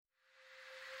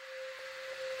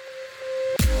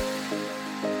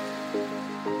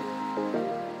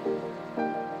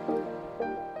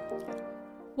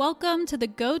Welcome to the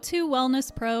Go-To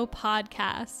Wellness Pro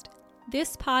podcast.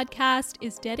 This podcast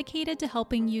is dedicated to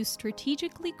helping you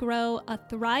strategically grow a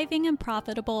thriving and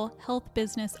profitable health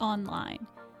business online.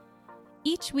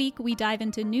 Each week, we dive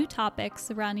into new topics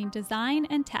surrounding design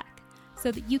and tech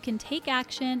so that you can take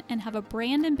action and have a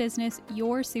brand and business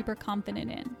you're super confident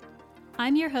in.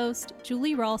 I'm your host,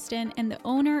 Julie Ralston, and the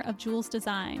owner of Jules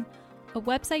Design, a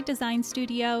website design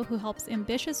studio who helps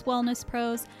ambitious wellness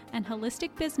pros and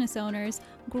holistic business owners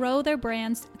grow their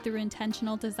brands through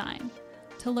intentional design.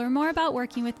 To learn more about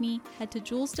working with me, head to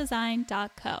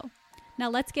julesdesign.co. Now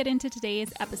let's get into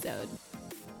today's episode.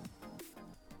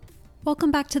 Welcome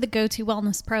back to the Go-To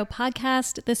Wellness Pro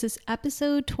podcast. This is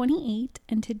episode 28,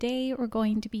 and today we're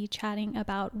going to be chatting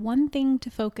about one thing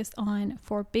to focus on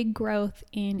for big growth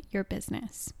in your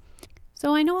business.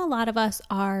 So I know a lot of us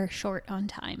are short on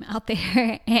time out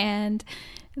there, and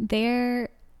there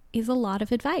is a lot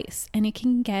of advice, and it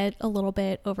can get a little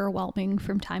bit overwhelming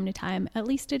from time to time. At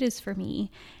least it is for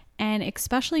me. And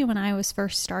especially when I was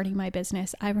first starting my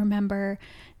business, I remember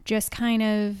just kind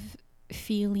of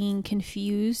feeling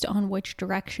confused on which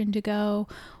direction to go.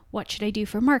 What should I do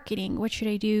for marketing? What should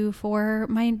I do for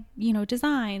my,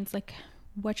 designs? Like,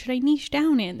 what should I niche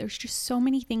down in? There's just so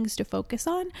many things to focus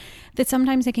on that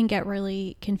sometimes it can get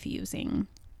really confusing.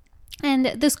 And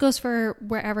this goes for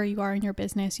wherever you are in your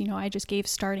business. I just gave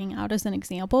starting out as an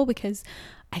example because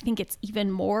I think it's even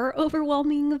more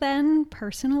overwhelming than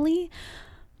personally.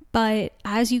 But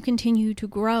as you continue to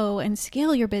grow and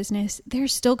scale your business,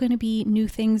 there's still going to be new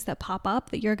things that pop up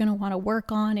that you're going to want to work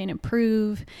on and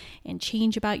improve and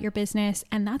change about your business.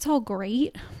 And that's all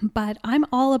great. But I'm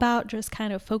all about just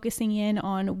kind of focusing in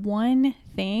on one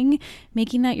thing,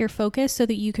 making that your focus so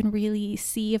that you can really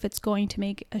see if it's going to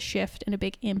make a shift and a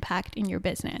big impact in your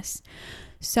business.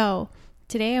 So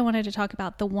today I wanted to talk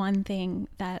about the one thing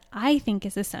that I think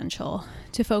is essential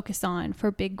to focus on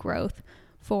for big growth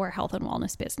for health and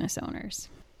wellness business owners.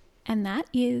 And that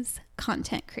is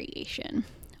content creation.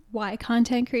 Why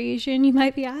content creation, you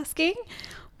might be asking?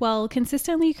 Well,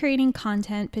 consistently creating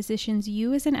content positions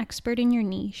you as an expert in your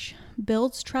niche,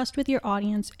 builds trust with your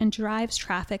audience, and drives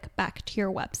traffic back to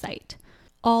your website.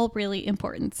 All really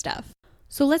important stuff.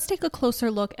 So let's take a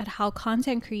closer look at how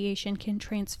content creation can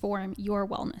transform your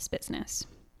wellness business.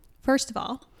 First of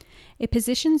all, it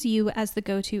positions you as the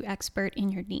go-to expert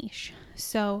in your niche.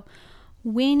 So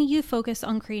when you focus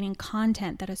on creating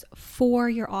content that is for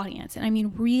your audience, and I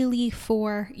mean really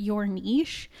for your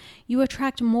niche, you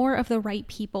attract more of the right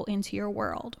people into your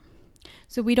world.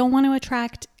 So we don't want to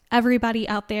attract everybody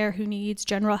out there who needs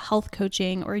general health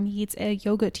coaching or needs a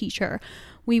yoga teacher.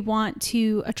 We want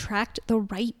to attract the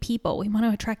right people. We want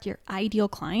to attract your ideal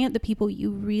client, the people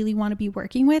you really want to be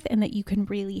working with and that you can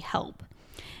really help.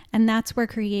 And that's where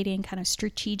creating kind of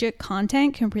strategic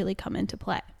content can really come into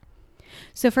play.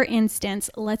 So for instance,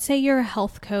 let's say you're a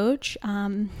health coach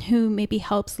who maybe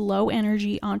helps low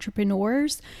energy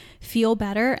entrepreneurs feel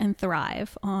better and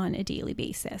thrive on a daily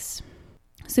basis.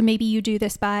 So maybe you do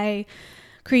this by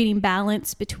creating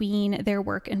balance between their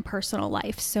work and personal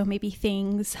life. So maybe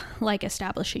things like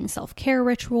establishing self-care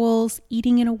rituals,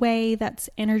 eating in a way that's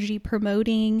energy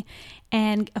promoting,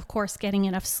 and of course, getting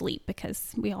enough sleep,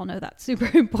 because we all know that's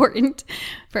super important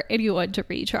for anyone to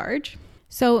recharge.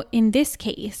 So in this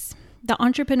case, the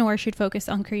entrepreneur should focus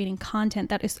on creating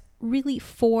content that is really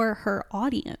for her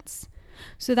audience.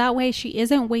 So that way she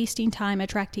isn't wasting time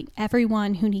attracting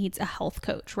everyone who needs a health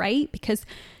coach, right? Because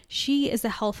she is a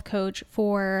health coach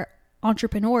for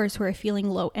entrepreneurs who are feeling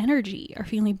low energy, or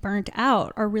feeling burnt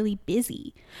out, or really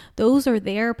busy. Those are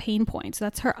their pain points.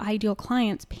 That's her ideal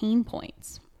client's pain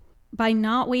points. By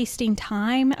not wasting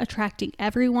time attracting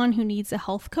everyone who needs a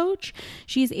health coach,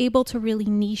 she's able to really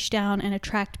niche down and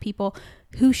attract people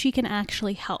who she can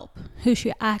actually help, who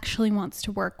she actually wants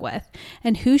to work with,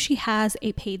 and who she has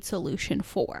a paid solution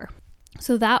for.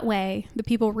 So that way, the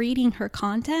people reading her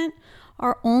content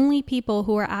are only people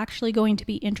who are actually going to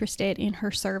be interested in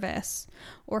her service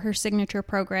or her signature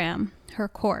program, her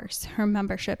course, her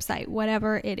membership site,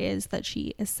 whatever it is that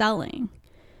she is selling.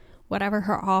 Whatever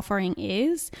her offering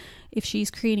is, if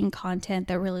she's creating content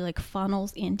that really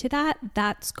funnels into that,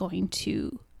 that's going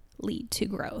to lead to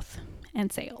growth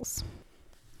and sales.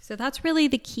 So that's really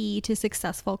the key to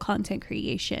successful content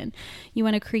creation. You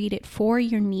want to create it for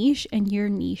your niche and your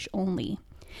niche only.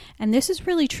 And this is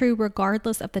really true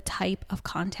regardless of the type of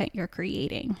content you're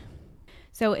creating.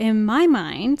 So in my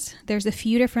mind, there's a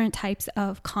few different types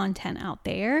of content out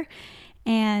there,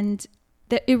 and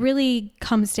that it really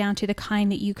comes down to the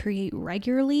kind that you create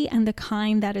regularly and the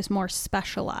kind that is more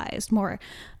specialized, more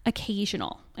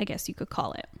occasional, I guess you could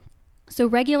call it. So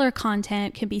regular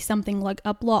content can be something like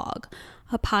a blog,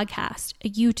 a podcast, a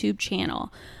YouTube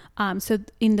channel. So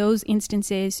in those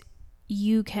instances,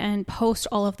 you can post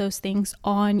all of those things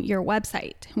on your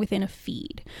website within a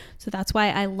feed. So that's why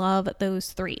I love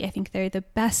those three. I think they're the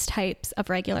best types of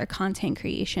regular content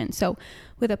creation. So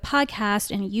with a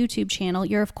podcast and a YouTube channel,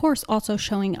 you're of course also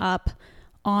showing up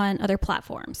on other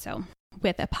platforms. So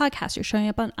with a podcast, you're showing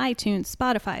up on iTunes,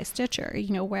 Spotify, Stitcher,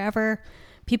 wherever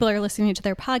people are listening to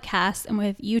their podcasts. And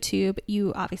with YouTube,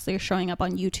 you obviously are showing up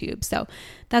on YouTube. So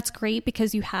that's great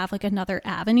because you have like another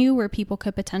avenue where people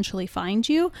could potentially find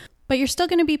you. But you're still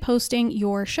going to be posting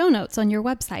your show notes on your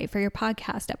website for your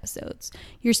podcast episodes.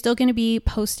 You're still going to be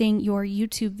posting your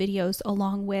YouTube videos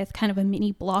along with kind of a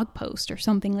mini blog post or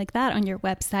something like that on your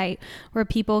website where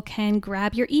people can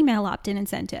grab your email opt-in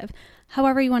incentive.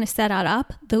 However you want to set that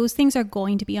up, those things are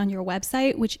going to be on your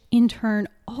website, which in turn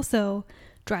also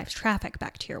drives traffic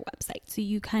back to your website. So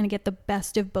you kind of get the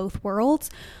best of both worlds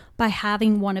by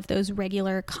having one of those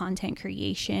regular content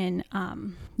creation,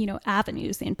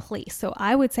 avenues in place. So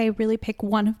I would say really pick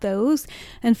one of those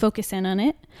and focus in on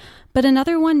it. But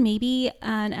another one maybe,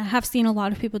 and I have seen a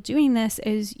lot of people doing this,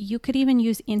 is you could even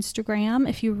use Instagram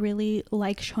if you really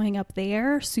like showing up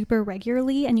there super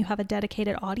regularly and you have a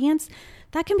dedicated audience.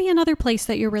 That can be another place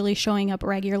that you're really showing up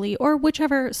regularly, or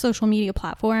whichever social media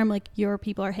platform like your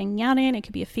people are hanging out in. It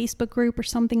could be a Facebook group or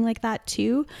something like that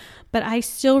too. But I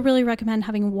still really recommend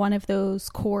having one of those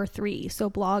core three. So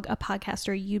blog, a podcast,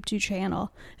 or a YouTube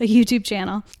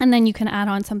channel. And then you can add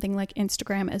on something like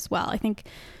Instagram as well. I think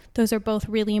those are both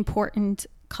really important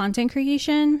content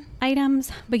creation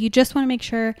items, but you just want to make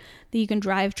sure that you can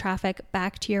drive traffic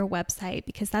back to your website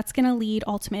because that's going to lead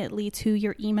ultimately to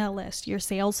your email list, your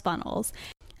sales funnels.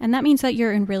 And that means that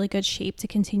you're in really good shape to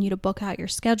continue to book out your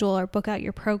schedule or book out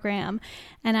your program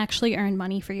and actually earn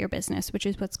money for your business, which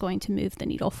is what's going to move the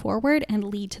needle forward and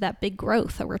lead to that big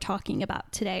growth that we're talking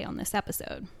about today on this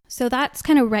episode. So that's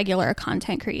kind of regular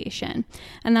content creation.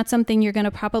 And that's something you're going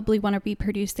to probably want to be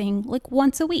producing like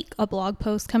once a week, a blog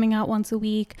post coming out once a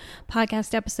week,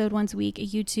 podcast episode once a week, a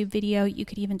YouTube video. You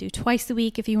could even do twice a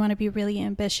week if you want to be really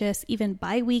ambitious. Even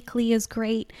bi-weekly is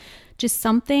great. Just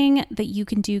something that you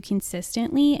can do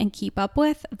consistently and keep up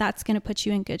with, that's going to put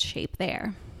you in good shape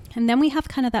there. And then we have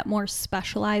kind of that more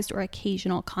specialized or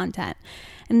occasional content.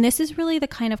 And this is really the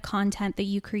kind of content that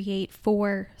you create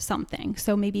for something.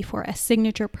 So maybe for a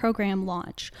signature program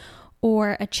launch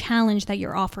or a challenge that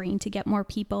you're offering to get more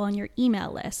people on your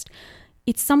email list.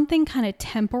 It's something kind of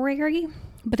temporary,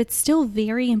 but it's still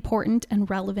very important and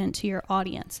relevant to your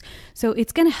audience. So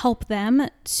it's going to help them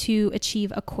to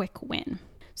achieve a quick win.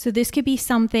 So this could be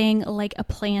something like a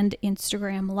planned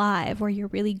Instagram live where you're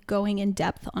really going in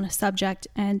depth on a subject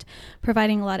and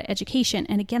providing a lot of education.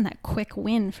 And again, that quick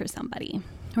win for somebody.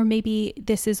 Or maybe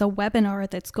this is a webinar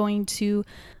that's going to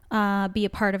be a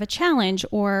part of a challenge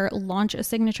or launch a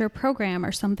signature program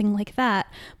or something like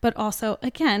that. But also,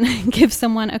 again, give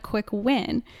someone a quick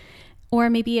win. Or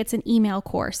maybe it's an email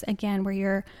course, again, where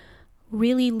you're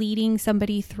really leading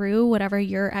somebody through whatever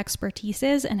your expertise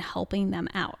is and helping them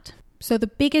out. So the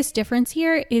biggest difference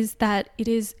here is that it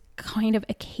is kind of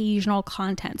occasional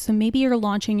content. So maybe you're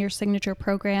launching your signature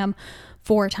program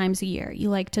 4 times a year.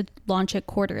 You like to launch it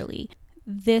quarterly.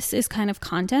 This is kind of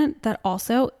content that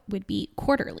also would be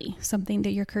quarterly, something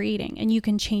that you're creating. And you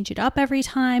can change it up every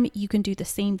time. You can do the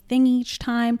same thing each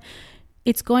time.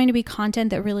 It's going to be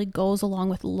content that really goes along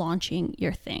with launching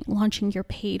your thing, launching your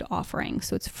paid offering.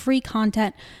 So it's free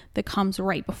content that comes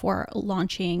right before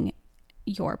launching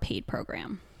your paid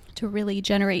program to really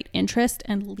generate interest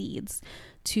and leads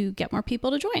to get more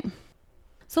people to join.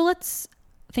 So let's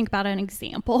think about an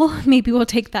example. Maybe we'll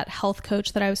take that health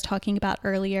coach that I was talking about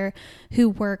earlier who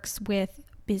works with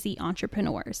busy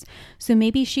entrepreneurs. So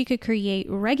maybe she could create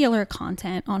regular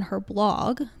content on her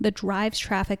blog that drives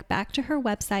traffic back to her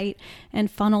website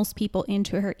and funnels people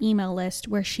into her email list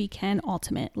where she can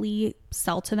ultimately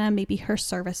sell to them maybe her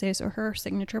services or her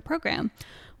signature program,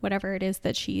 whatever it is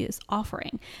that she is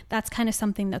offering. That's kind of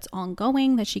something that's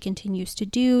ongoing that she continues to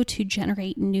do to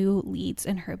generate new leads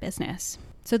in her business.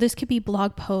 So this could be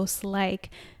blog posts like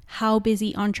how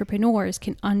busy entrepreneurs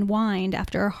can unwind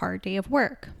after a hard day of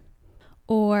work.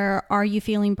 Or are you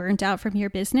feeling burnt out from your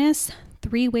business?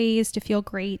 3 ways to feel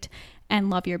great and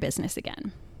love your business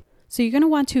again. So you're going to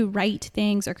want to write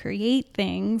things or create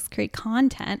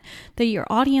content that your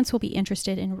audience will be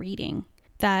interested in reading,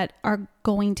 that are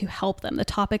going to help them. The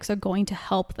topics are going to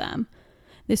help them.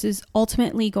 This is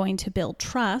ultimately going to build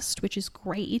trust, which is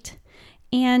great.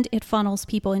 And it funnels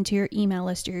people into your email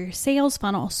list or your sales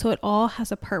funnel. So it all has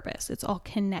a purpose. It's all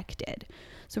connected.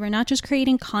 So we're not just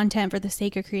creating content for the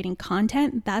sake of creating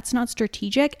content. That's not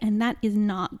strategic, and that is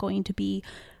not going to be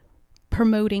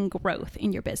promoting growth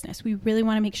in your business. We really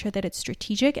want to make sure that it's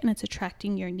strategic and it's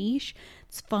attracting your niche.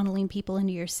 It's funneling people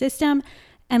into your system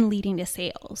and leading to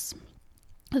sales.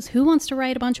 Because who wants to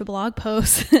write a bunch of blog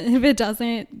posts if it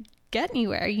doesn't get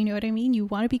anywhere? You know what I mean? You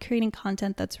want to be creating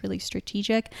content that's really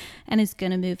strategic and is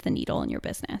going to move the needle in your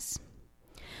business.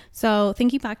 So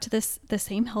thinking back to the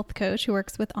same health coach who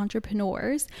works with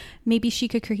entrepreneurs, maybe she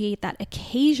could create that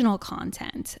occasional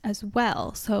content as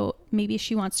well. So maybe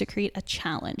she wants to create a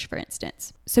challenge, for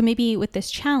instance. So maybe with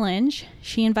this challenge,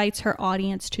 she invites her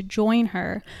audience to join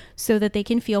her so that they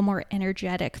can feel more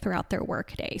energetic throughout their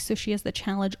workday. So she has the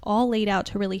challenge all laid out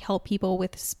to really help people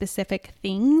with specific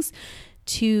things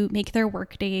to make their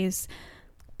workdays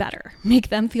better, make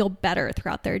them feel better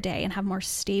throughout their day and have more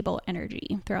stable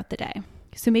energy throughout the day.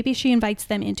 So maybe she invites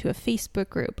them into a Facebook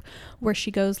group where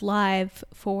she goes live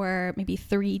for maybe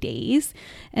 3 days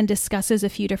and discusses a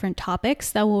few different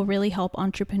topics that will really help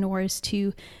entrepreneurs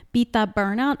to beat that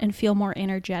burnout and feel more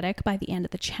energetic by the end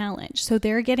of the challenge. So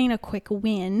they're getting a quick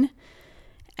win,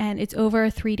 and it's over a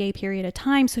 3-day period of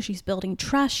time. So she's building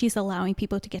trust. She's allowing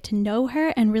people to get to know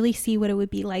her and really see what it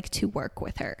would be like to work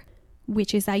with her,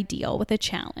 which is ideal with a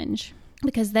challenge.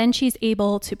 Because then she's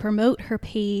able to promote her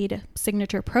paid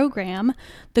signature program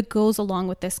that goes along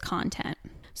with this content.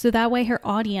 So that way her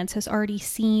audience has already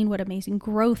seen what amazing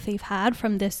growth they've had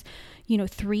from this,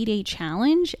 3-day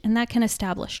challenge, and that can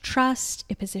establish trust.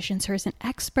 It positions her as an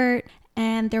expert,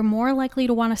 and they're more likely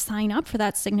to want to sign up for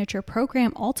that signature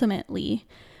program ultimately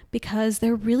because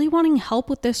they're really wanting help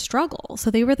with this struggle. So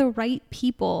they were the right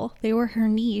people. They were her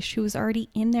niche who was already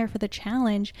in there for the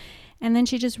challenge. And then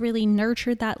she just really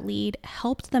nurtured that lead,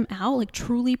 helped them out,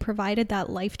 truly provided that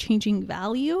life-changing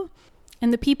value.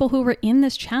 And the people who were in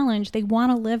this challenge, they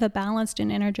want to live a balanced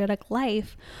and energetic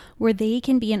life where they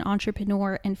can be an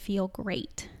entrepreneur and feel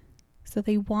great. So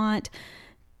they want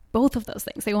both of those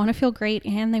things. They want to feel great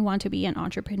and they want to be an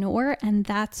entrepreneur. And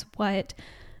that's what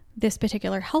this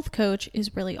particular health coach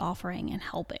is really offering and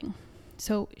helping.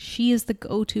 So she is the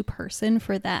go-to person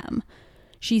for them.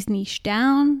 She's niched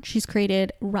down. She's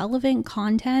created relevant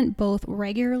content both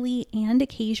regularly and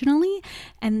occasionally,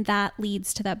 and that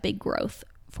leads to that big growth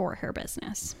for her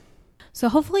business. So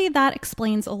hopefully that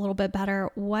explains a little bit better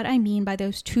what I mean by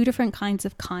those two different kinds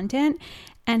of content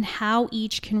and how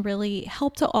each can really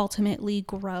help to ultimately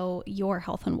grow your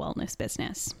health and wellness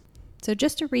business. So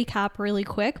just to recap really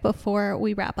quick before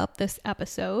we wrap up this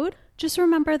episode, just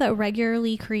remember that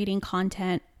regularly creating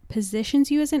content positions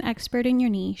you as an expert in your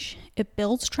niche, it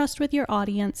builds trust with your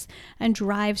audience, and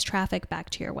drives traffic back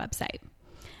to your website.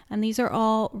 And these are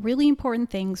all really important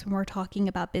things when we're talking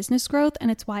about business growth, and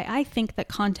it's why I think that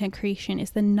content creation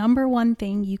is the number one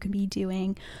thing you can be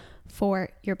doing for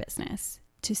your business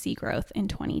to see growth in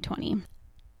 2020.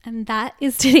 And that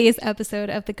is today's episode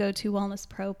of the Go-To Wellness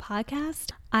Pro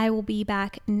podcast. I will be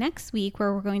back next week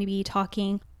where we're going to be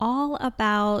talking all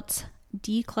about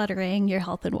decluttering your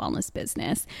health and wellness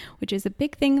business, which is a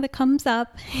big thing that comes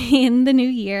up in the new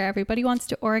year. Everybody wants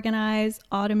to organize,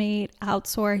 automate,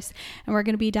 outsource, and we're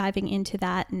going to be diving into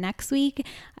that next week.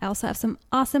 I also have some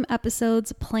awesome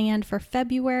episodes planned for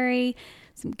February,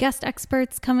 some guest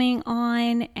experts coming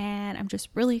on, and I'm just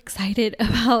really excited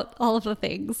about all of the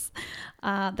things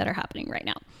that are happening right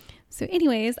now. So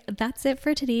anyways, that's it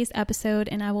for today's episode,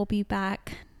 and I will be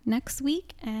back next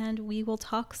week and we will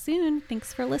talk soon.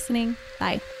 Thanks for listening.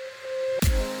 Bye.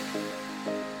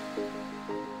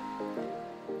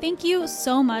 Thank you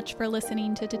so much for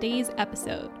listening to today's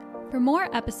episode. For more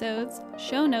episodes,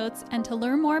 show notes, and to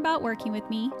learn more about working with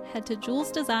me, head to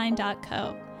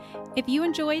julesdesign.co. If you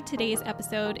enjoyed today's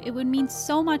episode, it would mean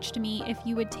so much to me if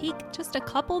you would take just a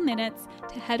couple minutes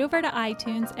to head over to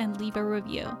iTunes and leave a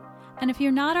review. And if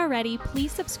you're not already,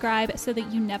 please subscribe so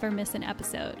that you never miss an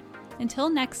episode. Until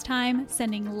next time,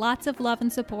 sending lots of love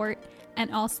and support, and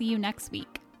I'll see you next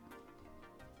week.